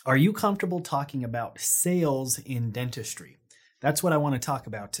Are you comfortable talking about sales in dentistry? That's what I want to talk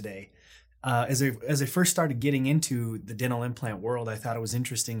about today. As I first started getting into the dental implant world, I thought it was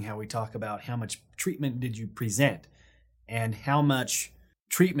interesting how we talk about how much treatment did you present and how much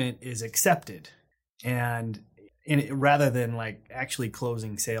treatment is accepted. And rather than like actually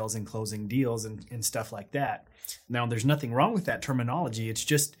closing sales and closing deals and stuff like that. Now, there's nothing wrong with that terminology. It's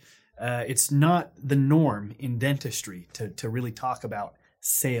just, it's not the norm in dentistry to really talk about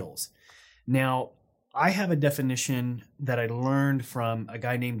sales. Now, I have a definition that I learned from a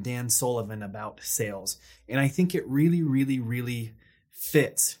guy named Dan Sullivan about sales, and I think it really, really, really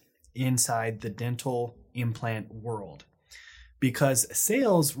fits inside the dental implant world because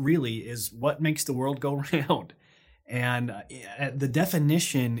sales really is what makes the world go round. And the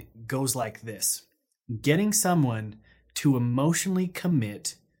definition goes like this: getting someone to emotionally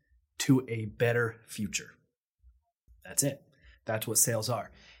commit to a better future. That's it. That's what sales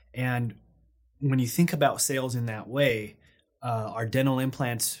are. And when you think about sales in that way, are dental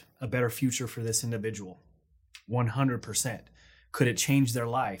implants a better future for this individual? 100%. Could it change their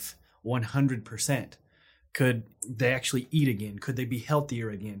life? 100%. Could they actually eat again? Could they be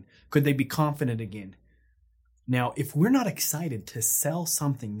healthier again? Could they be confident again? Now, if we're not excited to sell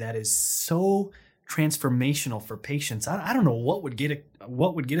something that is so transformational for patients, I don't know what would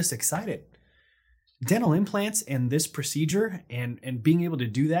get us excited. Dental implants and this procedure and being able to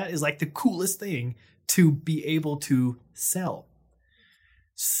do that is like the coolest thing to be able to sell.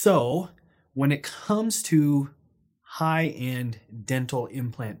 So when it comes to high-end dental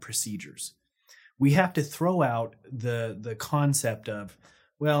implant procedures, we have to throw out the concept of,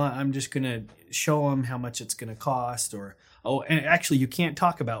 well, I'm just going to show them how much it's going to cost, or, oh, and actually you can't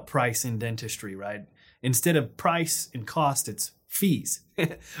talk about price in dentistry, right? Instead of price and cost, it's fees.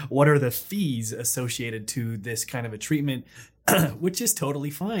 What are the fees associated to this kind of a treatment? Which is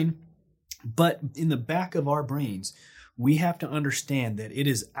totally fine. But in the back of our brains, we have to understand that it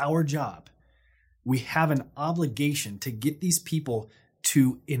is our job. We have an obligation to get these people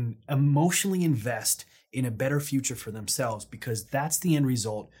to emotionally invest in a better future for themselves, because that's the end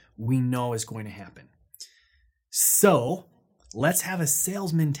result we know is going to happen. So let's have a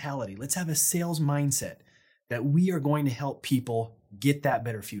sales mentality. Let's have a sales mindset that we are going to help people get that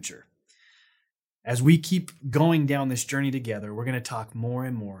better future. As we keep going down this journey together, we're going to talk more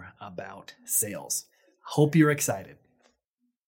and more about sales. Hope you're excited.